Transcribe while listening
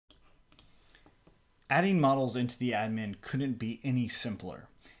Adding models into the admin couldn't be any simpler.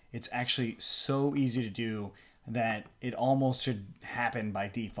 It's actually so easy to do that it almost should happen by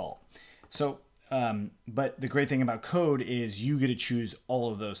default. So, but the great thing about code is you get to choose all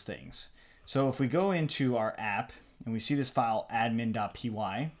of those things. So if we go into our app and we see this file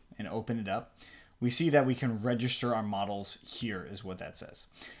admin.py and open it up, we see that we can register our models here is what that says.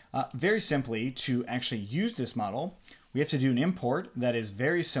 Very simply, to actually use this model, we have to do an import that is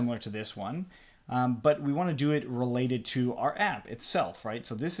very similar to this one, but we want to do it related to our app itself, right?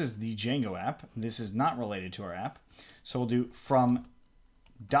 So this is the Django app. This is not related to our app. So we'll do from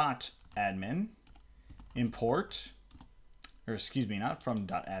 .admin import, or excuse me, not from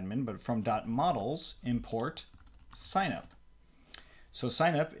 .admin, but from .models import signup. So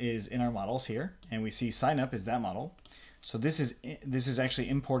signup is in our models here, and we see signup is that model. So this is actually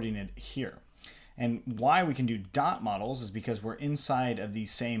importing it here. And why we can do .models is because we're inside of the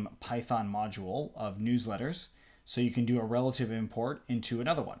same Python module of newsletters. So you can do a relative import into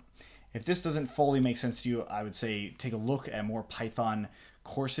another one. If this doesn't fully make sense to you, I would say take a look at more Python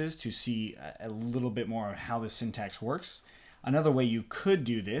courses to see a little bit more of how the syntax works. Another way you could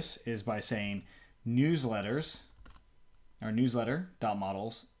do this is by saying newsletters or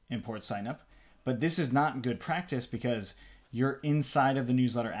newsletter.models import signup. But this is not good practice because you're inside of the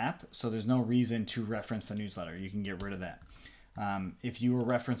newsletter app, so there's no reason to reference the newsletter. You can get rid of that. If you were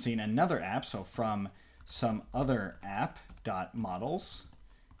referencing another app, so from some other app.models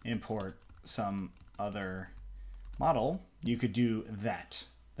import some other model, you could do that.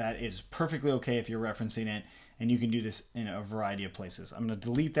 That is perfectly okay if you're referencing it, and you can do this in a variety of places. I'm going to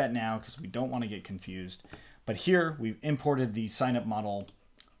delete that now because we don't want to get confused. But here we've imported the signup model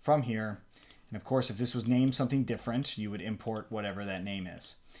from here. And of course, if this was named something different, you would import whatever that name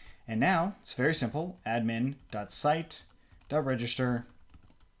is. And now it's very simple, admin.site.register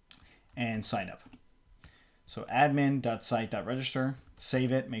and signup. So admin.site.register,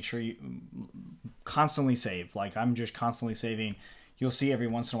 save it, make sure you constantly save. Like I'm just constantly saving. You'll see every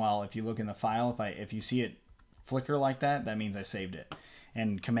once in a while, if you look in the file, if you see it flicker like that, that means I saved it.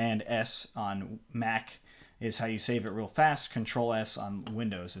 And Command S on Mac is how you save it real fast. Control S on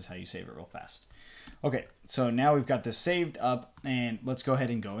Windows is how you save it real fast. Okay, so now we've got this saved up, and let's go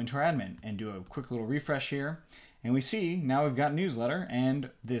ahead and go into our admin and do a quick little refresh here. And we see now we've got newsletter, and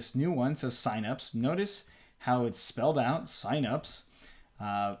this new one says signups. Notice how it's spelled out, signups.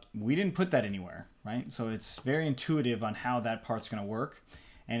 We didn't put that anywhere, right? So it's very intuitive on how that part's going to work,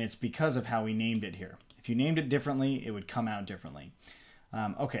 and it's because of how we named it here. If you named it differently, it would come out differently.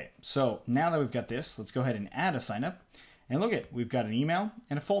 Okay, so now that we've got this, let's go ahead and add a signup. And look we've got an email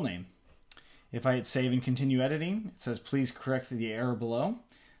and a full name. If I hit save and continue editing, it says please correct the error below.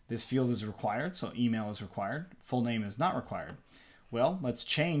 This field is required, so email is required. Full name is not required. Well, let's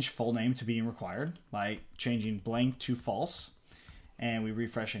change full name to being required by changing blank to false. And we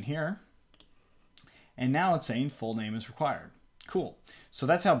refresh in here. And now it's saying full name is required. Cool. So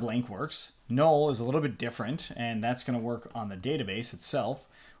that's how blank works. Null is a little bit different, and that's going to work on the database itself,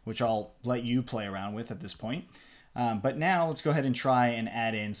 which I'll let you play around with at this point. But now let's go ahead and try and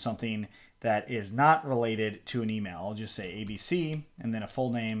add in something that is not related to an email. I'll just say ABC and then a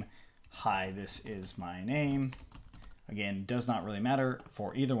full name. Hi, this is my name. Again, does not really matter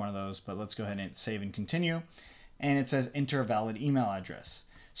for either one of those, but let's go ahead and save and continue. And it says enter a valid email address.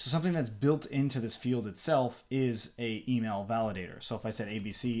 So something that's built into this field itself is a email validator. So if I said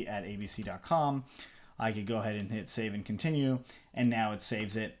abc@abc.com, I could go ahead and hit save and continue, and now it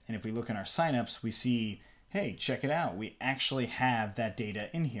saves it. And if we look in our signups, we see, hey, check it out. We actually have that data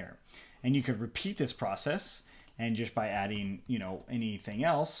in here. And you could repeat this process, and just by adding, anything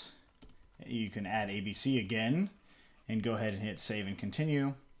else, you can add ABC again and go ahead and hit save and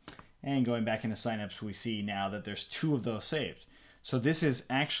continue. And going back into signups, we see now that there's 2 of those saved. So this is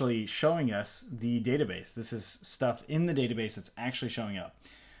actually showing us the database. This is stuff in the database that's actually showing up.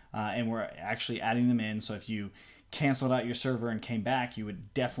 And we're actually adding them in. So if you canceled out your server and came back, you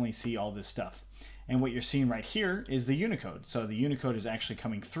would definitely see all this stuff. And what you're seeing right here is the Unicode. So the Unicode is actually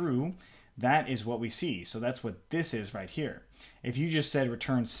coming through. That is what we see. So that's what this is right here. If you just said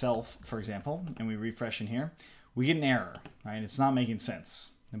return self, for example, and we refresh in here, we get an error, right? It's not making sense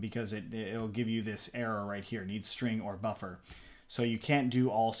because it'll give you this error right here, needs string or buffer. So you can't do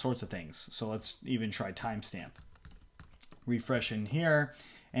all sorts of things. So let's even try timestamp. Refresh in here,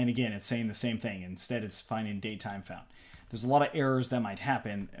 and again, it's saying the same thing. Instead, it's finding date time found. There's a lot of errors that might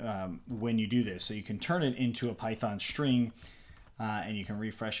happen when you do this. So you can turn it into a Python string, and you can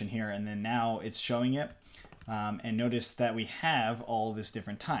refresh in here, and then now it's showing it. And notice that we have all this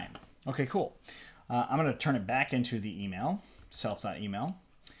different time. Okay, cool. I'm going to turn it back into the email, self.email.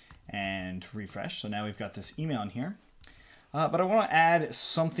 and refresh. So now we've got this email in here. But I want to add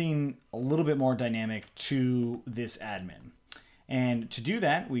something a little bit more dynamic to this admin. And to do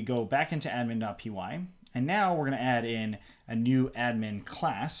that, we go back into admin.py. And now we're going to add in a new admin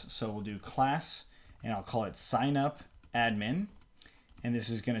class. So we'll do class, and I'll call it signup_admin. And this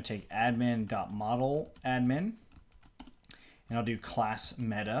is going to take admin.model_admin. And I'll do class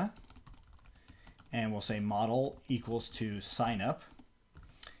meta. And we'll say model equals to signup.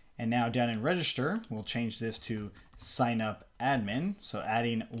 And now down in register, we'll change this to signup_admin. So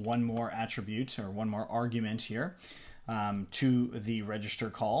adding one more attribute or one more argument here to the register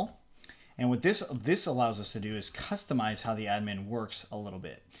call. And what this allows us to do is customize how the admin works a little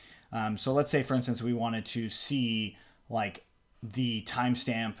bit. So let's say, for instance, we wanted to see like the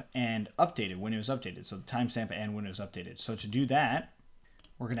timestamp and updated when it was updated. So the timestamp and when it was updated. So to do that,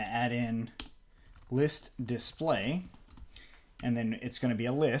 we're going to add in list display, and then it's going to be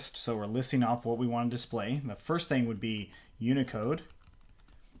a list. So we're listing off what we want to display. The first thing would be Unicode,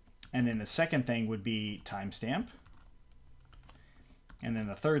 and then the second thing would be timestamp. And then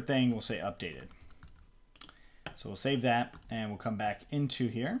the third thing we'll say updated. So we'll save that and we'll come back into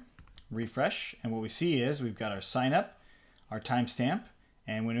here, refresh, and what we see is we've got our sign up, our timestamp,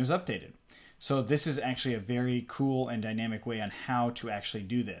 and when it was updated. So this is actually a very cool and dynamic way on how to actually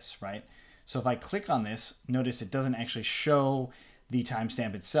do this, right? So if I click on this, notice it doesn't actually show the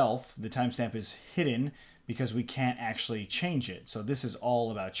timestamp itself. The timestamp is hidden because we can't actually change it. So this is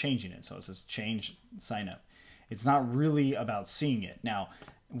all about changing it. So it says change sign up. It's not really about seeing it. Now,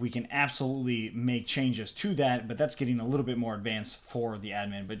 we can absolutely make changes to that, but that's getting a little bit more advanced for the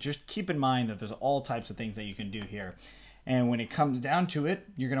admin. But just keep in mind that there's all types of things that you can do here. And when it comes down to it,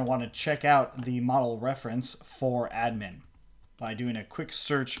 you're going to want to check out the model reference for admin by doing a quick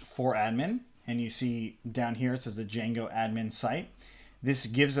search for admin. And you see down here, it says the Django admin site. This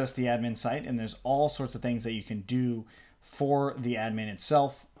gives us the admin site, and there's all sorts of things that you can do for the admin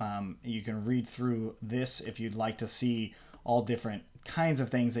itself. You can read through this if you'd like to see all different kinds of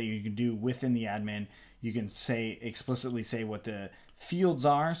things that you can do within the admin. You can explicitly say what the fields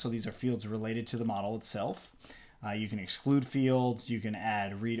are. So these are fields related to the model itself. You can exclude fields. You can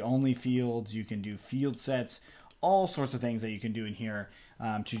add read-only fields. You can do field sets. All sorts of things that you can do in here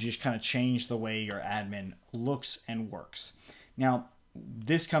to just kind of change the way your admin looks and works. Now,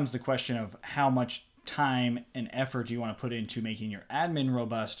 this comes to the question of how much time and effort you want to put into making your admin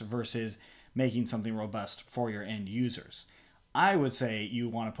robust versus making something robust for your end users. I would say you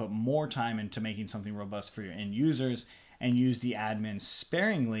want to put more time into making something robust for your end users and use the admin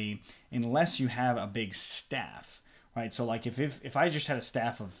sparingly unless you have a big staff, right? So like if I just had a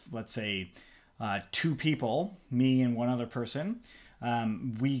staff of, let's say, 2 people, me and one other person,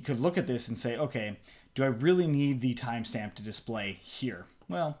 we could look at this and say, okay, do I really need the timestamp to display here?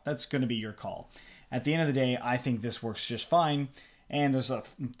 Well, that's going to be your call. At the end of the day, I think this works just fine, and there's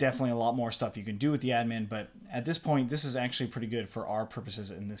definitely a lot more stuff you can do with the admin, but at this point, this is actually pretty good for our purposes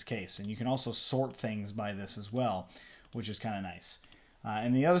in this case. And you can also sort things by this as well, which is kind of nice.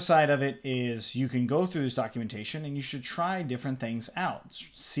 And the other side of it is you can go through this documentation and you should try different things out.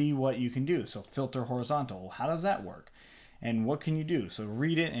 See what you can do. So filter horizontal, how does that work? And what can you do? So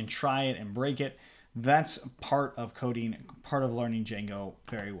read it and try it and break it. That's part of coding, part of learning Django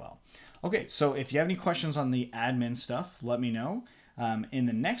very well. Okay, so if you have any questions on the admin stuff, let me know. In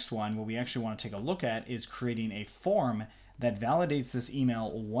the next one, what we actually want to take a look at is creating a form that validates this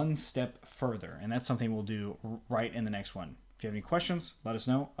email one step further. And that's something we'll do right in the next one. If you have any questions, let us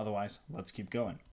know. Otherwise, let's keep going.